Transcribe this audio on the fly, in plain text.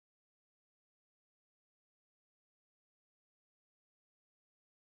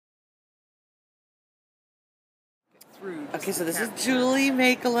through. Okay, so this is Julie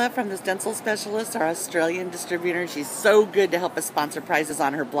Makela from the Stencil Specialists, our Australian distributor. She's so good to help us sponsor prizes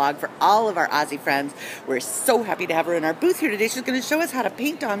on her blog for all of our Aussie friends. We're so happy to have her in our booth here today. She's going to show us how to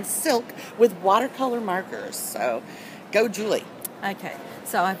paint on silk with watercolor markers. So, go Julie. Okay,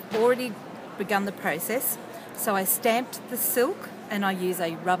 so I've already begun the process. So I stamped the silk, and I use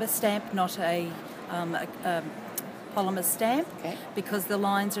a rubber stamp, not a polymer stamp, because the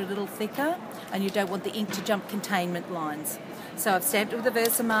lines are a little thicker and you don't want the ink to jump containment lines. So I've stamped it with a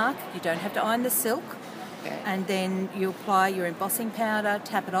Versamark. You don't have to iron the silk, and then you apply your embossing powder,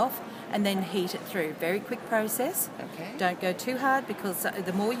 tap it off, and then heat it through. Very quick process. Don't go too hard, because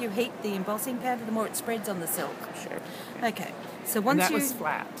the more you heat the embossing powder, the more it spreads on the silk. Okay. So once and that was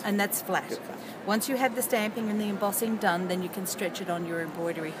flat. And that's flat. Once you have the stamping and the embossing done, then you can stretch it on your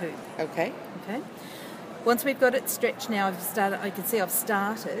embroidery hoop. Okay. Once we've got it stretched now, I can see I've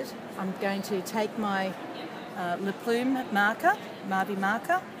started. I'm going to take my Le Plume marker, Marby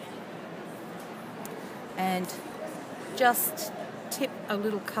marker, and just tip a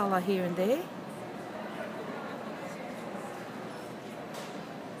little colour here and there.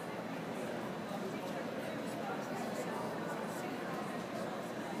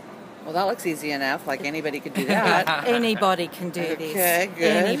 Well, that looks easy enough. Like anybody could do that. Anybody can do this. Okay,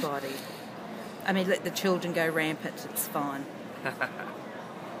 good. Anybody. I mean, let the children go rampant. It's fine.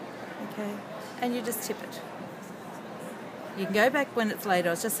 Okay, and you just tip it. You can go back when it's later.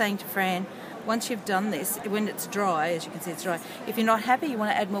 I was just saying to Fran, once you've done this, when it's dry, as you can see it's dry, if you're not happy, you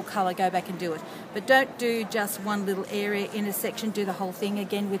want to add more colour, go back and do it. But don't do just one little area in a section, do the whole thing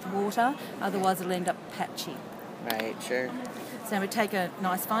again with water, otherwise it'll end up patchy. Right, sure. So we take a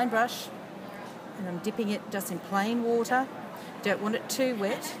nice fine brush, and I'm dipping it just in plain water. Don't want it too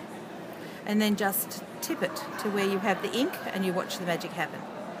wet. And then just tip it to where you have the ink, and you watch the magic happen.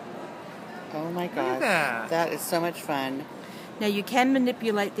 Oh my gosh, that is so much fun. Now you can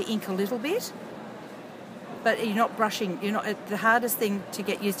manipulate the ink a little bit, but you're not brushing. The hardest thing to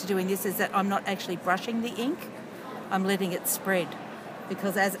get used to doing this is that I'm not actually brushing the ink. I'm letting it spread,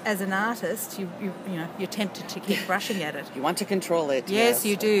 because as an artist, you're tempted to keep brushing at it. You want to control it. Yes,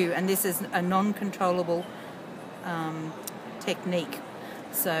 you do, and this is a non-controllable technique.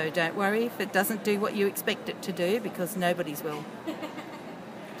 So don't worry if it doesn't do what you expect it to do, because nobody's will. It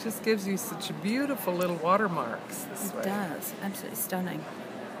just gives you such beautiful little watermarks this way. It does. Absolutely stunning.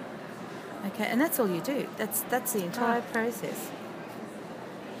 Okay, and that's all you do. That's the entire process.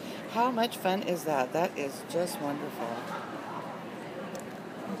 How much fun is that? That is just wonderful.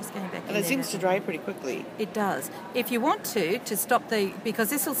 I'm just going back and it seems to dry pretty quickly. It does. If you want to stop because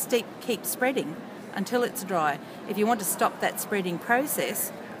this will keep spreading until it's dry. If you want to stop that spreading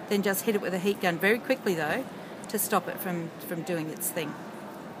process, then just hit it with a heat gun very quickly, though, to stop it from doing its thing.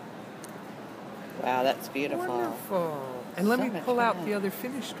 Wow, that's beautiful. Wonderful. And let me pull out the other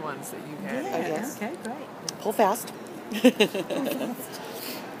finished ones that you had. Yeah, okay, great. Pull fast.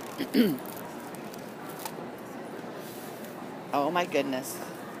 Oh my goodness.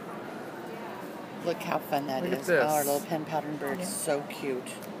 Look how fun that is. This. Oh, our little pen pattern bird is so cute.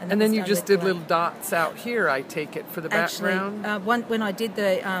 And then you just did little dots out here, I take it, for the background? Actually, when I did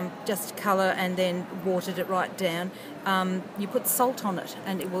the just colour and then watered it right down, you put salt on it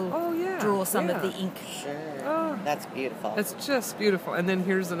and it will draw some of the ink. Sure. Oh, that's beautiful. That's just beautiful. And then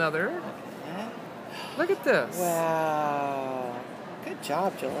here's another. Look at this. Wow. Good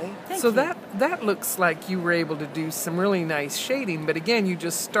job, Julie. Thank you. That looks like you were able to do some really nice shading, but again, you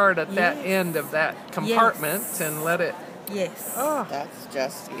just start at that end of that compartment and let it... Yes. Oh, that's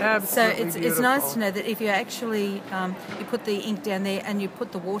just beautiful. So it's nice to know that if you actually you put the ink down there and you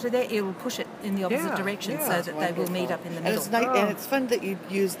put the water there, it will push it in the opposite direction so that they will meet up in the middle. And it's nice, and it's fun that you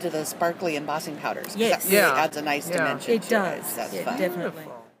used the sparkly embossing powders. Yes. That really adds a nice dimension it to does. it. That's fun. Definitely.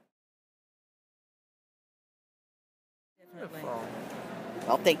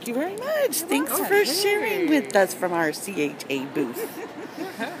 Well, thank you very much. Thanks for sharing with us from our CHA booth.